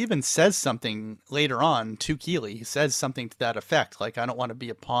even says something later on to Keely. He says something to that effect, like, "I don't want to be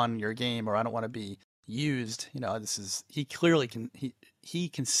a pawn in your game," or "I don't want to be used." He clearly can. he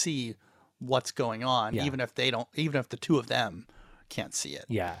can see what's going on, Yeah. even if the two of them can't see it.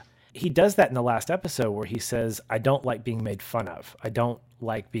 Yeah. He does that in the last episode where he says, I don't like being made fun of. I don't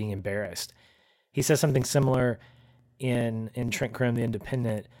like being embarrassed. He says something similar in Trent Crimm, The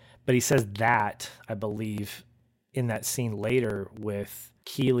Independent, but he says that, I believe, in that scene later with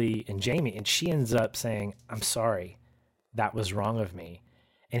Keely and Jamie, and she ends up saying, I'm sorry, that was wrong of me.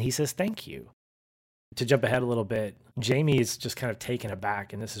 And he says, thank you. To jump ahead a little bit, Jamie is just kind of taken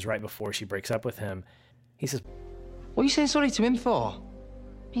aback, and this is right before she breaks up with him. He says, what are you saying sorry to him for?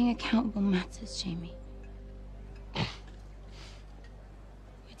 Being accountable matters, Jamie. We're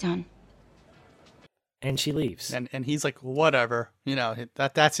done. And she leaves. And he's like, whatever.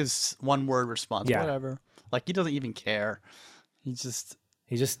 That's his one word response. Yeah. Whatever. Like, he doesn't even care. He's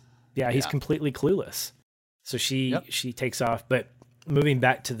completely clueless. So she takes off, but moving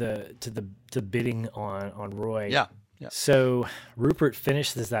back to the bidding on Roy. Yeah. So Rupert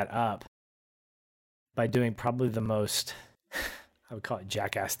finishes that up by doing probably the most, I would call it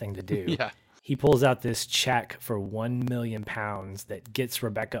jackass thing to do. Yeah. He pulls out this check for £1 million that gets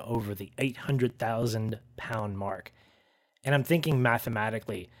Rebecca over the 800,000 pound mark. And I'm thinking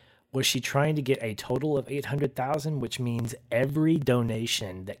mathematically, was she trying to get a total of 800,000, which means every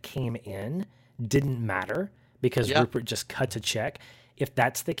donation that came in didn't matter because Rupert just cut a check? If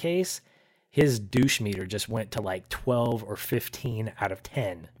that's the case, his douche meter just went to like 12 or 15 out of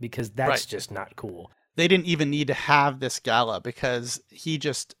 10 because that's just not cool. They didn't even need to have this gala because he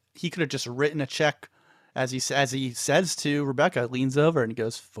could have just written a check as he says to Rebecca, leans over and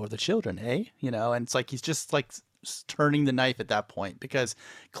goes, for the children, eh? And it's like he's just like turning the knife at that point because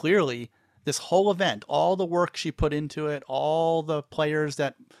clearly this whole event, all the work she put into it, all the players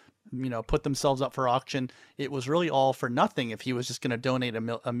that put themselves up for auction, it was really all for nothing if he was just going to donate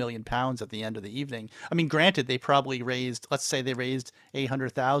 £1 million at the end of the evening. I mean, granted, they probably raised, let's say they raised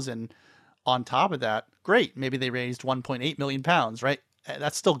 800,000 on top of that. Great. Maybe they raised 1.8 million pounds, right?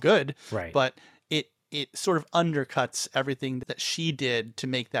 That's still good. Right. But it sort of undercuts everything that she did to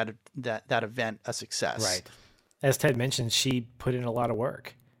make that event a success. Right. As Ted mentioned, she put in a lot of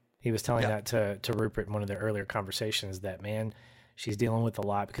work. He was telling that to Rupert in one of their earlier conversations that, man, she's dealing with a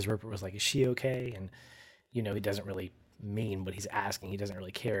lot because Rupert was like, is she okay? And, he doesn't really mean what he's asking. He doesn't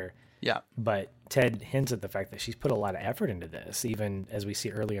really care. Yeah. But Ted hints at the fact that she's put a lot of effort into this, even as we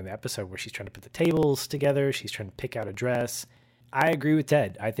see earlier in the episode where she's trying to put the tables together. She's trying to pick out a dress. I agree with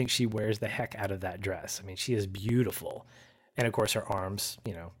Ted. I think she wears the heck out of that dress. I mean, she is beautiful. And of course, her arms,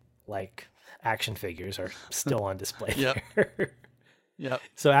 like action figures are still on display there. Yep.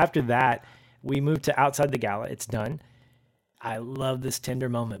 So after that, we move to outside the gala. It's done. I love this tender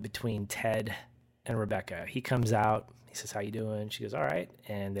moment between Ted and Rebecca. He comes out. He says, how you doing? She goes, all right.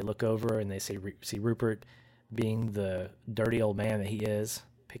 And they look over and they see Rupert being the dirty old man that he is,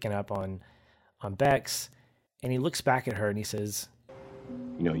 picking up on Bex. And he looks back at her and he says,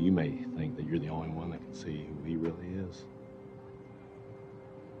 you may think that you're the only one that can see who he really is.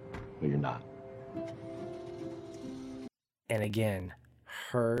 But you're not. And again,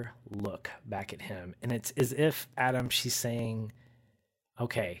 her look back at him. And it's as if, Adam, she's saying,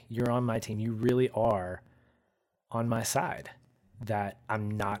 okay, you're on my team. You really are on my side, that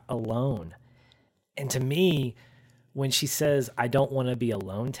I'm not alone. And to me, when she says, I don't want to be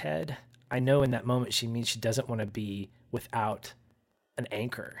alone, Ted, I know in that moment she means she doesn't want to be without an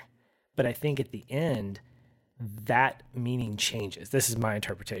anchor. But I think at the end, that meaning changes. This is my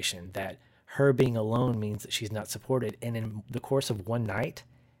interpretation, that her being alone means that she's not supported. And in the course of one night,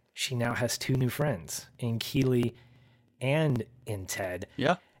 she now has two new friends, in Keely and in Ted.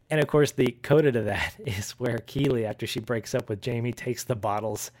 Yeah. And of course, the coda to that is where Keely, after she breaks up with Jamie, takes the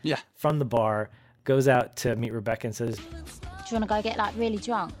bottles from the bar, goes out to meet Rebecca and says, Do you want to go get really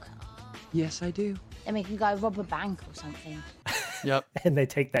drunk? Yes, I do. Then we can go rob a bank or something. Yep. And they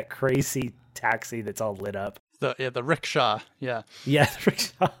take that crazy taxi that's all lit up. The rickshaw. Yeah. Yeah, the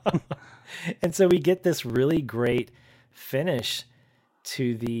rickshaw. And so we get this really great finish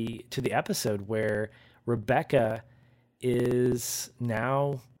to the episode where Rebecca is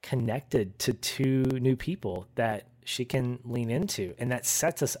now connected to two new people that she can lean into. And that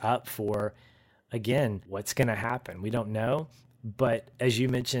sets us up for, again, what's going to happen. We don't know. But as you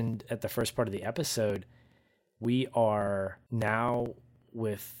mentioned at the first part of the episode, we are now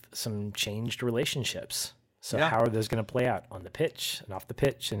with some changed relationships. So how are those going to play out on the pitch and off the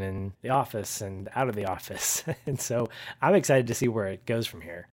pitch and in the office and out of the office? And so I'm excited to see where it goes from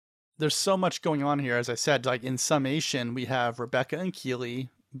here. There's so much going on here. As I said, like in summation, we have Rebecca and Keely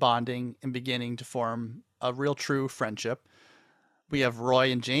bonding and beginning to form a real true friendship. We have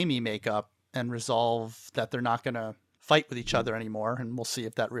Roy and Jamie make up and resolve that they're not going to fight with each other anymore, and we'll see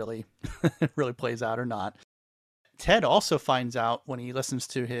if that really really plays out or not. Ted also finds out when he listens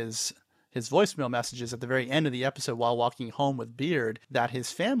to his voicemail messages at the very end of the episode while walking home with Beard that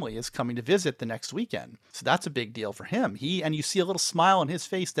his family is coming to visit the next weekend. So that's a big deal for him. And you see a little smile on his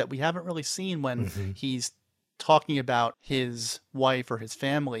face that we haven't really seen when he's talking about his wife or his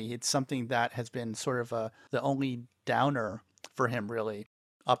family. It's something that has been sort of the only downer for him really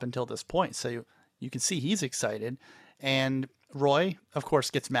up until this point. So you can see he's excited. And Roy, of course,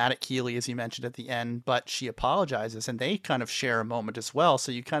 gets mad at Keeley, as you mentioned at the end, but she apologizes, and they kind of share a moment as well.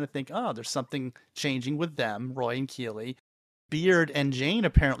 So you kind of think, oh, there's something changing with them, Roy and Keeley. Beard and Jane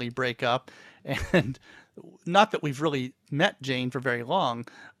apparently break up, and not that we've really met Jane for very long,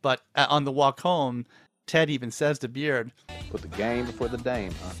 but on the walk home, Ted even says to Beard, "Put the game before the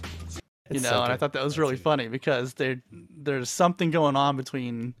dame, huh?" And I thought that was really funny because there's something going on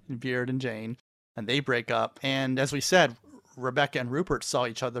between Beard and Jane, and they break up. And as we said, Rebecca and Rupert saw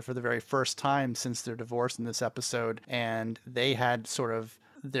each other for the very first time since their divorce in this episode, and they had sort of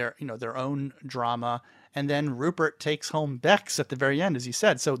their own drama. And then Rupert takes home Bex at the very end, as you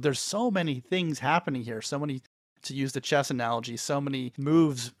said. So there's so many things happening here, so many, to use the chess analogy, so many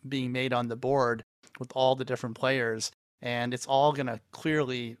moves being made on the board with all the different players, and it's all going to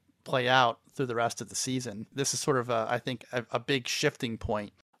clearly play out through the rest of the season. This is sort of I think a big shifting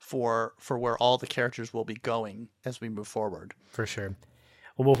point for where all the characters will be going as we move forward. For sure.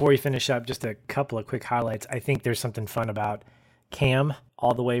 Well, before we finish up, just a couple of quick highlights. I think there's something fun about Cam,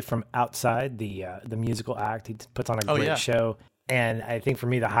 all the way from Outside, the musical act. He puts on a great show. And I think for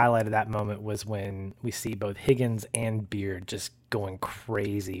me, the highlight of that moment was when we see both Higgins and Beard just going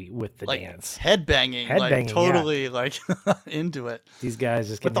crazy with the dance. Headbanging, totally into it. These guys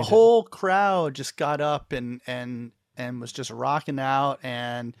just But the whole crowd just got up and was just rocking out,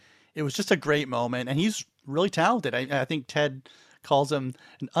 and it was just a great moment. And he's really talented. I think Ted calls him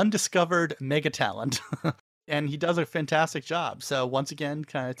an undiscovered mega talent. And he does a fantastic job. So once again,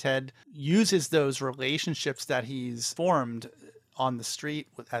 kind of Ted uses those relationships that he's formed on the street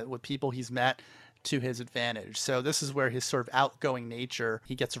with people he's met to his advantage. So this is where his sort of outgoing nature,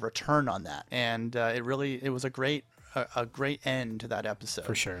 he gets a return on that. And it was a great end to that episode.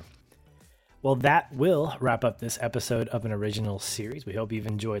 For sure. Well, that will wrap up this episode of an original series. We hope you've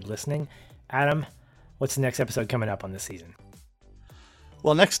enjoyed listening. Adam, what's the next episode coming up on this season?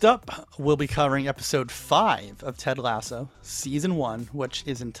 Well, next up, we'll be covering episode 5 of Ted Lasso, season 1, which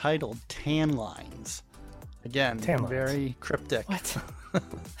is entitled Tan Lines. Again, very cryptic. What?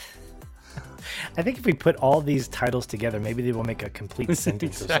 I think if we put all these titles together, maybe they will make a complete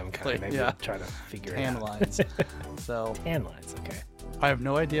sentence of some kind. Maybe we'll try to figure it out. Tan lines. So Tan lines, okay. I have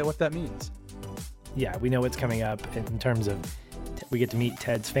no idea what that means. Yeah, we know what's coming up in terms of we get to meet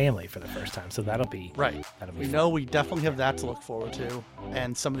Ted's family for the first time, so that'll be right. We know we definitely have that to look forward to,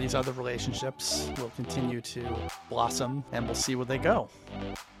 and some of these other relationships will continue to blossom, and we'll see where they go.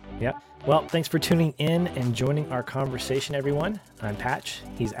 Yep. Well, thanks for tuning in and joining our conversation, everyone. I'm Patch,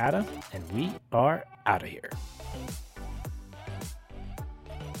 he's Adam, and we are out of here.